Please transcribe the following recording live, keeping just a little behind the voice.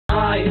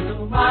Tayitu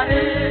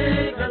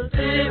maዕከል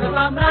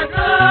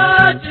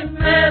በማምራቃችን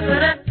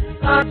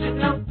መሰረታችን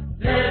ነው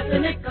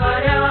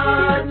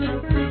ለጥንካሬያችን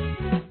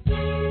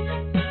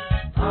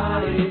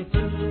ታይቱ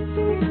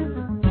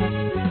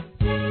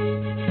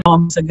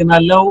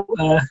አመሰግናለሁ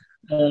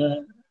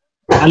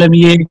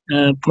ዓለምዬ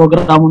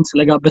ፕሮግራሙን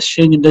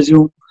ስለጋበዝሽኝ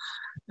እንደዚሁ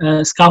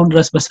እስካሁን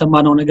ድረስ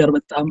በሰማነው ነገር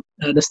በጣም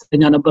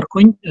ደስተኛ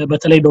ነበርኩኝ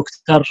በተለይ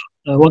ዶክተር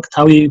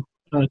ወቅታዊ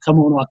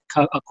ከመሆኑ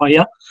አኳያ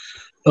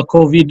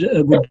በኮቪድ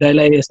ጉዳይ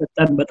ላይ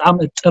የሰጠን በጣም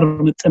እጥር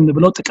ምጥን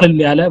ብሎ ጥቅል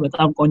ያለ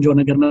በጣም ቆንጆ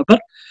ነገር ነበር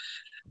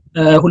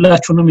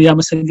ሁላችሁንም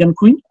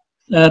ያመሰግንኩኝ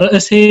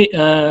ርዕሴ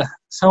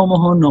ሰው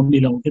መሆን ነው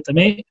የሚለው ግጥሜ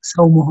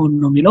ሰው መሆን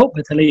ነው የሚለው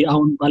በተለይ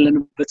አሁን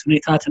ባለንበት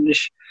ሁኔታ ትንሽ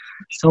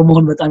ሰው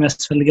መሆን በጣም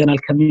ያስፈልገናል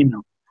ከሚል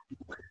ነው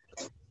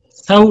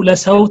ሰው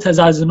ለሰው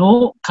ተዛዝኖ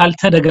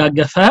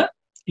ካልተደጋገፈ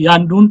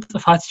ያንዱን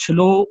ጥፋት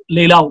ችሎ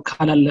ሌላው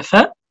ካላለፈ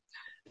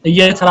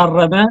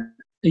እየተራረመ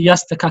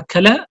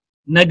እያስተካከለ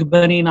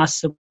ነግበኔን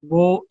አስቦ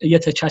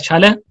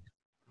እየተቻቻለ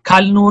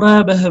ካልኖረ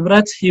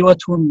በህብረት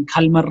ህይወቱን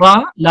ካልመራ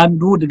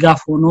ላንዱ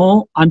ድጋፍ ሆኖ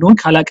አንዱን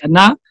ካላቀና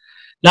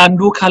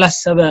ላንዱ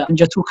ካላሰበ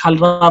እንጀቱ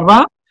ካልራራ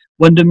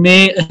ወንድሜ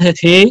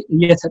እህቴ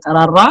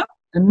እየተጠራራ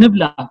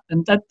እንብላ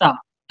እንጠጣ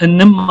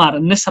እንማር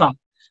እንስራ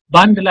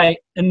ባንድ ላይ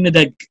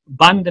እንደግ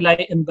ባንድ ላይ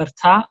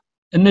እንበርታ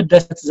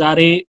እንደሰት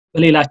ዛሬ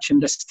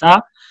በሌላችን ደስታ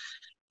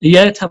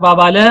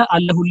የተባባለ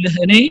አለሁልህ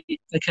እኔ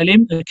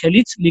እከሌም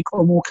እከሊት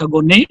ሊቆሙ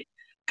ከጎኔ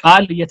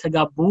ቃል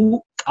እየተጋቡ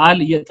ቃል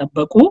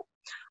እየተጠበቁ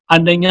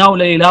አንደኛው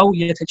ለሌላው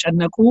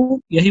እየተጨነቁ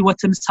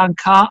የህይወትን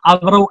ሳንካ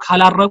አብረው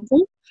ካላረቁ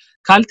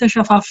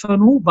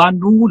ካልተሸፋፈኑ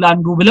ባንዱ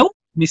ላንዱ ብለው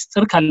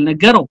ሚስጥር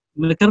ካልነገረው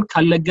ምክር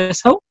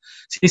ካልለገሰው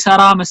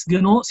ሲሰራ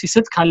መስግኖ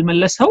ሲስት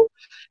ካልመለሰው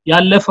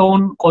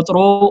ያለፈውን ቆጥሮ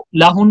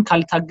ላሁን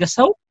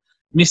ካልታገሰው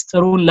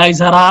ሚስጥሩን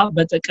ላይዘራ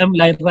በጥቅም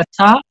ላይረታ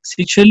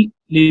ሲችል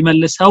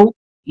ሊመልሰው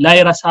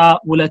ላይረሳ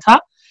ውለታ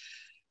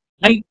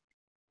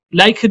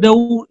ላይክደው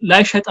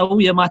ላይሸጠው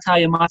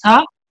የማታ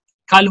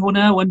ካልሆነ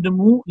ወንድሙ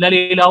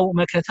ለሌላው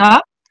መከታ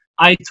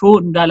አይቶ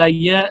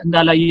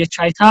እንዳላየች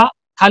አይታ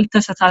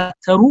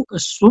ካልተሰታተሩ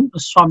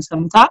እሷም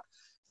ሰምታ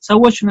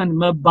ሰዎች ነን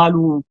መባሉ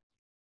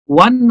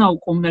ዋናው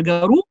ቁም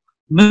ነገሩ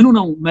ምኑ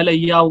ነው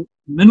መለያው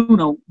ምኑ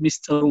ነው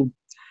ሚስጥሩ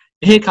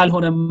ይሄ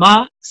ካልሆነማ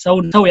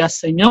ሰው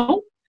ያሰኘው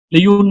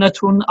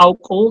ልዩነቱን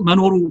አውቆ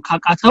መኖሩ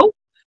ካቃተው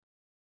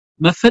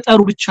መፈጠሩ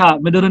ብቻ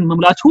ምድርን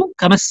መምላቱ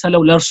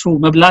ከመሰለው ለርሱ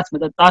መብላት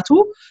መጠጣቱ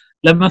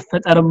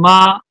ለመፈጠርማ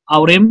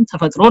አውሬም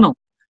ተፈጥሮ ነው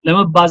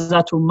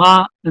ለመባዛቱማ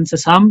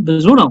እንስሳም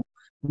ብዙ ነው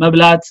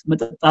መብላት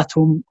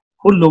መጠጣቱም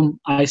ሁሉም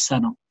አይሳ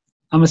ነው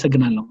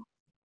አመሰግናለሁ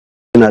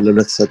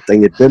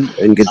ለተሰጠኝ እድል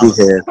እንግዲህ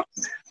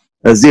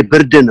እዚህ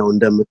ብርድ ነው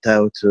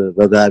እንደምታዩት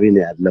በጋቢ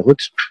ነው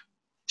ያለሁት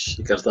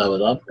ይቅርታ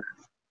በጣም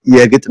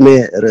የግጥሜ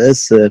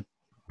ርዕስ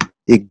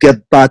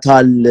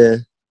ይገባታል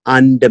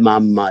አንድ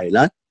ማማ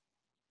ይላል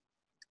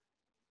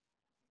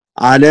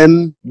ዓለም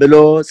ብሎ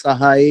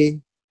ፀሐይ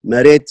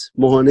መሬት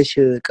መሆንሽ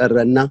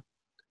ቀረና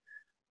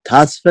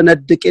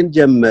ታስፈነድቅን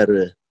ጀመር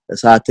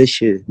እሳትሽ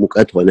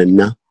ሙቀት ሆነና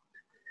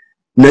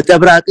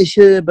ነጠብራቅሽ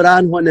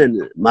ብርሃን ሆነን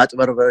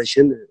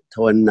ማጥበርበርሽን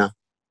ተወና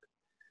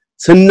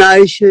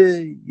ስናይሽ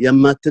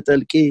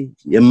የማትጠልቂ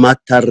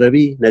የማታረቢ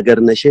ነገር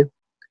ነሽ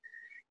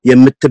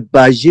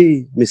የምትባጂ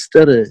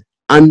ሚስጥር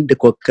አንድ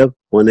ኮከብ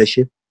ሆነሽ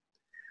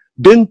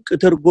ድንቅ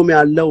ትርጉም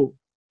ያለው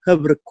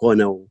ህብር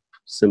ኮነው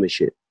ስምሽ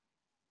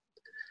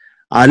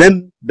ዓለም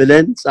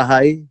ብለን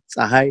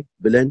ፀሐይ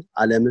ብለን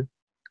ዓለም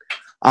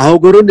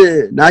አሁጉሩን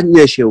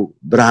ናኘሽው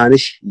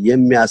ብርሃንሽ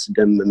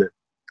የሚያስደምም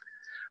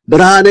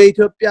ብርሃነ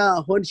ኢትዮጵያ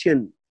ሆንሽን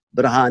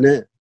ብርሃነ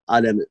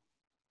ዓለም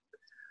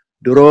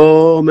ድሮ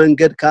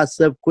መንገድ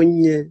ካሰብኩኝ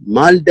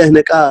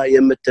ማልደህነቃ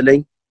የምትለኝ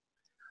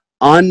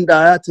አንድ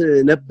አያት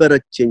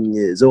ነበረችኝ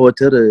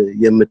ዘወትር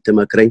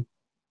የምትመክረኝ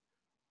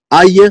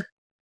አየህ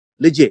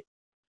ልጄ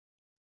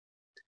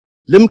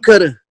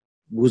ልምከርህ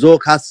ጉዞ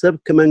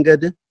ካሰብክ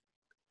መንገድ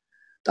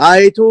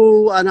ጣይቱ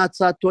አናት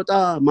ሳትወጣ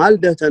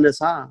ማልደህ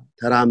ተነሳ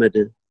ተራመድ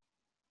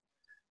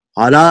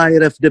ኋላ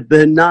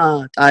ይረፍድብህና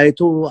ጣይቱ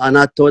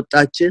አናት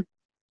ተወጣች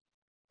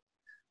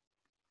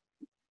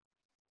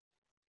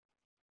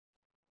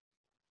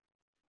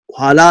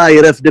ኋላ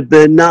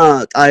ይረፍድብህና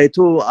ጣይቱ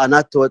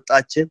አናት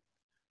ተወጣች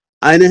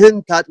አይንህን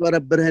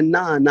ታጥበረብርህና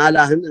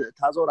ናላህን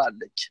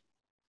ታዞራለች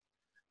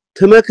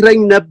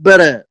ትመክረኝ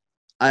ነበር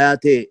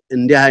አያቴ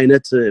እንዲህ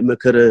አይነት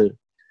ምክር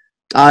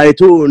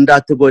ጣይቱ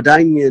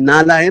እንዳትጎዳኝ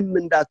ናላይም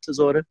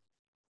እንዳትዞር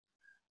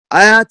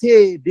አያቴ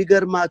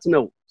ቢገርማት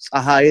ነው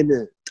ፀሐይን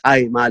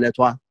ጣይ ማለቷ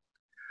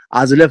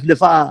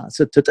አዝለፍልፋ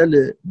ስትጥል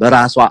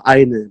በራሷ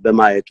አይን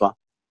በማየቷ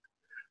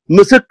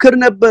ምስክር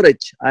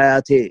ነበረች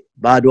አያቴ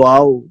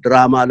ባዶዋው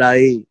ድራማ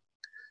ላይ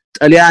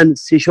ጣሊያን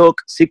ሲሾቅ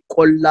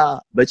ሲቆላ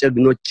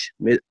በጨግኖች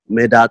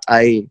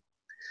ሜዳጣይ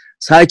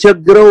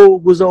ሳይቸግረው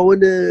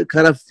ጉዞውን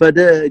ከረፈደ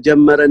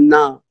ጀመረና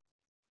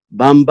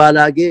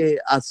ባምባላጌ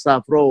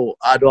አሳፍሮ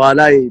አድዋ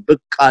ላይ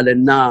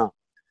ብቃልና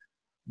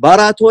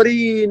ባራቶሪ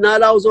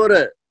ናላው ዞረ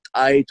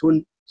ጣይቱን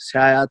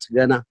ሲያያት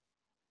ገና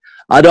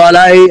አድዋ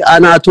ላይ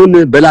አናቱን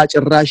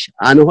በላጭራሽ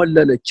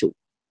አንሆለለችው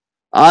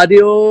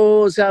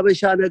አዲዮስ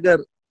ያበሻ ነገር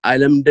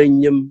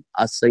አይለምደኝም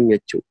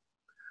አሰኘችው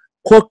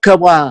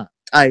ኮከቧ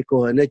ጣይ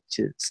ከሆነች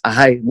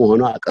ፀሐይ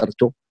መሆኗ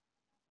አቀርቶ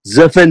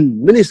ዘፈን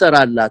ምን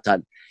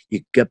ይሰራላታል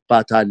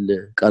ይገባታል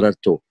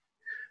ቀረርቶ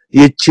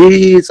ይቺ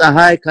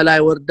ፀሐይ ከላይ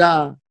ወርዳ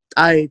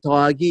ጣይ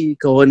ተዋጊ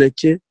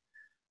ከሆነች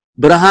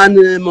ብርሃን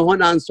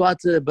መሆን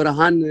አንሷት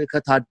ብርሃን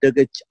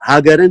ከታደገች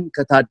ሀገርን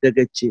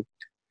ከታደገች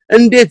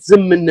እንዴት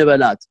ዝም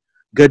እንበላት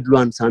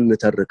ገድሏን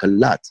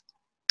ሳንተርክላት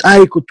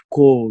ጣይኩትኮ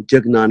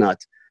ጀግና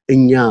ናት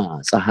እኛ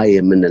ፀሐይ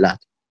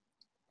የምንላት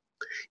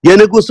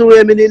የንጉሱ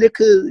የሚኒልክ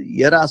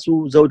የራሱ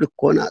ዘውድ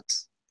እኮ ናት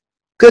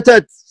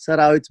ከተት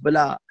ሰራዊት ብላ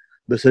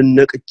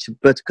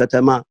በሰነቀችበት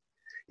ከተማ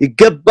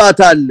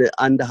ይገባታል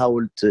አንድ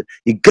ሐውልት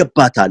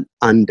ይገባታል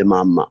አንድ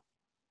ማማ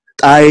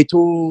ጣይቱ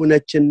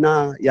ነችና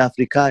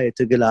የአፍሪካ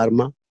የትግል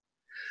አርማ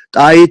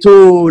ጣይቱ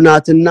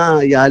ናትና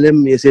የዓለም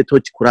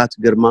የሴቶች ኩራት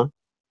ግርማ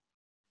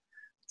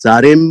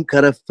ዛሬም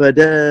ከረፈደ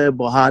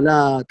በኋላ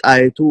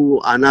ጣይቱ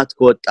አናት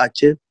ከወጣች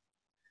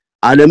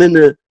ዓለምን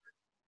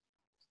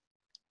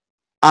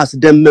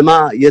አስደምማ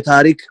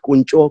የታሪክ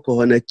ቁንጮ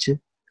ከሆነች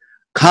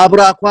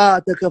ካብራኳ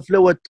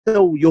ተከፍለው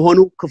ወጥተው የሆኑ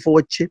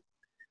ክፎች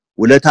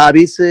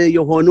ውለታቢስ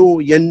የሆኑ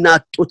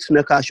የናጡት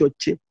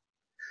ነካሾች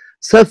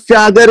ሰፊ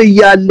ሀገር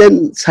ያለን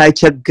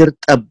ሳይቸግር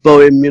ጠበው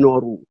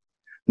የሚኖሩ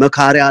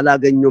መካሪ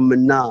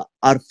አላገኙምና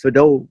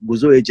አርፍደው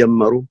ጉዞ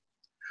የጀመሩ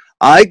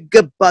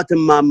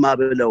አይገባትም ማማ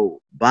ብለው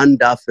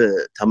ባንዳፍ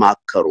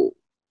ተማከሩ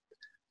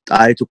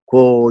ጣይቱኮ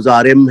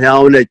ዛሬም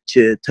ሕያው ነች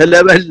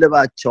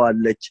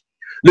ተለበልባቸዋለች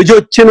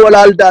ልጆችን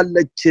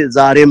ወላልዳለች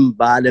ዛሬም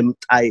በዓለም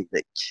ጣይ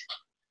ነች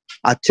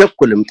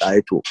አትቸኩልም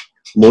ጣይቱ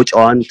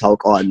ሞጫዋን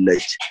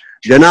ታውቀዋለች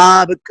ገና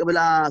ብቅ ብላ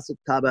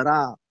ስታበራ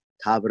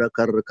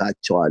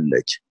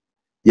ታብረከርካቸዋለች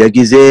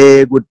የጊዜ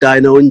ጉዳይ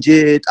ነው እንጂ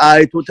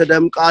ጣይቱ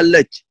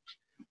ተደምቃለች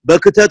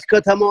በክተት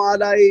ከተማዋ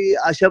ላይ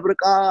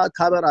አሸብርቃ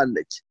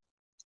ታበራለች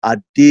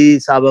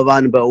አዲስ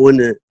አበባን በእውን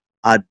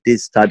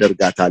አዲስ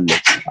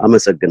ታደርጋታለች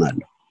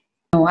አመሰግናለሁ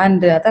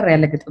አንድ አጠር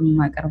ያለ ግጥም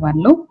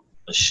አቀርባለሁ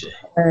እሺ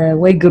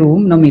ወይ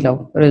ግሩም ነው የሚለው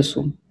ርዕሱ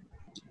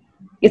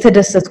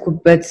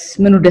የተደሰትኩበት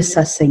ምኑ ደስ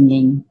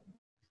አሰኘኝ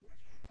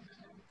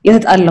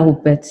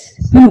የተጣላሁበት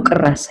ምኑ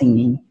ቅር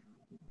አሰኘኝ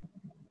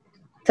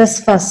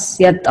ተስፋስ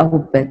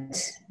ያጣሁበት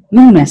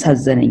ምኑ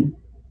ያሳዘነኝ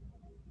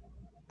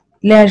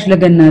ለያዥ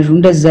ለገናዡ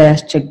እንደዛ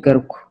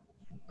ያስቸገርኩ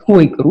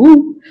ወይ ግሩም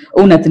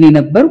እውነትን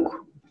የነበርኩ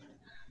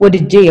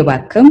ወድጄ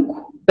የባከምኩ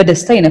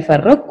በደስታ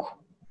የነፈረኩ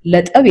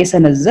ለጠብ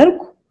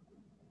የሰነዘርኩ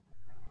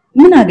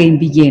ምን አገኝ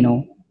ብዬ ነው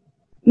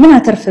ምን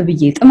አተርፍ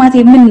ብዬ ጥማቴ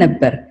ምን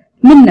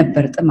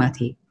ነበር ጥማቴ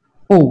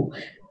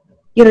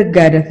ይርጋ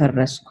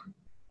ደፈረስኩ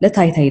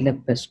ለታይታ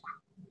ይለበስኩ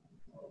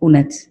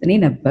እውነት እኔ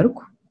ነበርኩ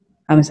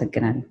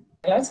አመሰግናለሁ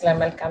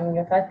ስለመልካም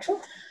ምኞታችሁ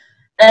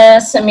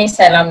ስሜ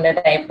ሰላም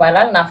ነዳ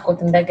ይባላል ናፍቆት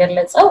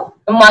እንደገለጸው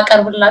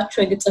ማቀርብላችሁ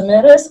የግጥም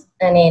ርዕስ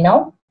እኔ ነው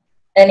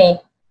እኔ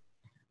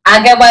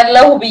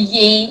አገባለሁ ብዬ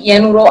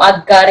የኑሮ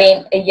አጋሬን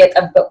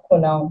እየጠበቅኩ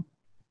ነው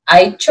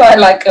አይቼው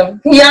አላቅም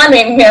ያ ነው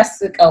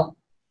የሚያስቀው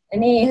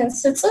እኔ ይህን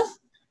ስጽፍ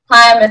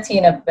 20 ዓመቴ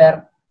ነበር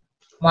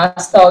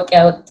ማስታወቂያ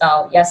ወጣው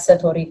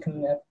ያሰቶሪ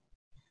ክምር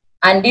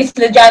አንዲት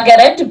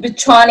ልጃገረድ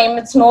ብቻዋን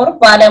የምትኖር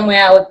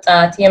ባለሙያ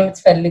ወጣት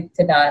የምትፈልግ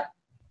ትዳር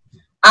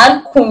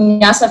አልኩኝ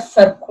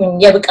ያሰፈርኩኝ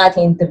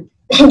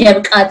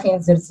የብቃቴን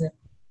ዝርዝር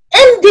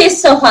እንዴት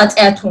ሰው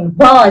ኃጢያቱን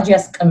ባዋጅ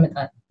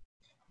ያስቀምጣል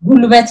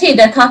ጉልበቴ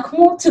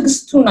ደካክሞ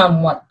ትግስቱን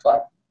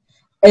አሟጧል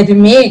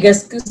እድሜ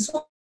ገስግሶ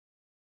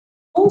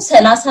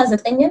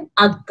 39ን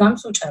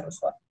አጋምሶ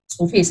ጨርሷል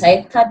ጽሁፌ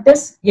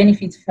ሳይታደስ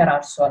የኔፊት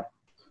ፈራርሷል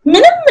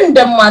ምንም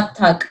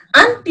እንደማታቅ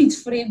አንዲት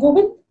ፍሬ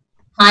ጎብል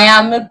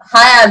 20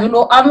 ብሎ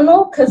አምኖ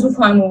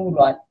ከዙፋኑ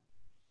ውሏል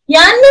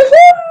ያንን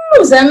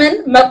ሁሉ ዘመን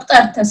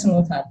መቁጠር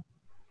ተስኖታል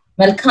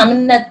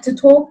መልካምነት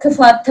ትቶ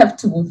ክፋት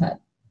ተብትቦታል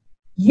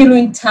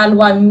ይሉኝ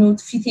ታልዋኙት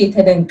ፊቴ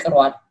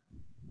ተደንቅሯል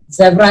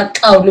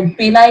ዘብራቃው ልቤ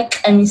ላይ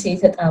ቀሚሴ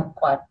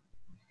ተጣብቋል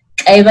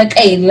ቀይ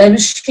በቀይ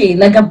ለብሼ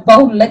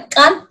ለገባው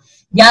ለቃል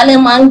ያለ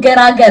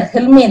ማንገራገር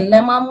ህልሜን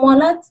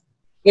ለማሟላት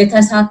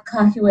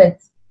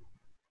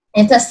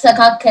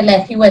የተስተካከለ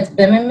ህይወት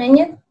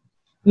በመመኘት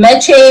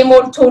መቼ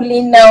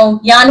ሞልቶልኝ ነው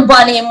ያን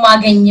ባሌ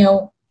የማገኘው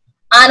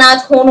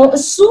አናት ሆኖ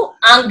እሱ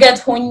አንገት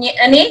ሆኜ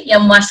እኔ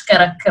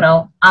የማሽከረክረው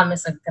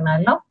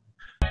አመሰግናለሁ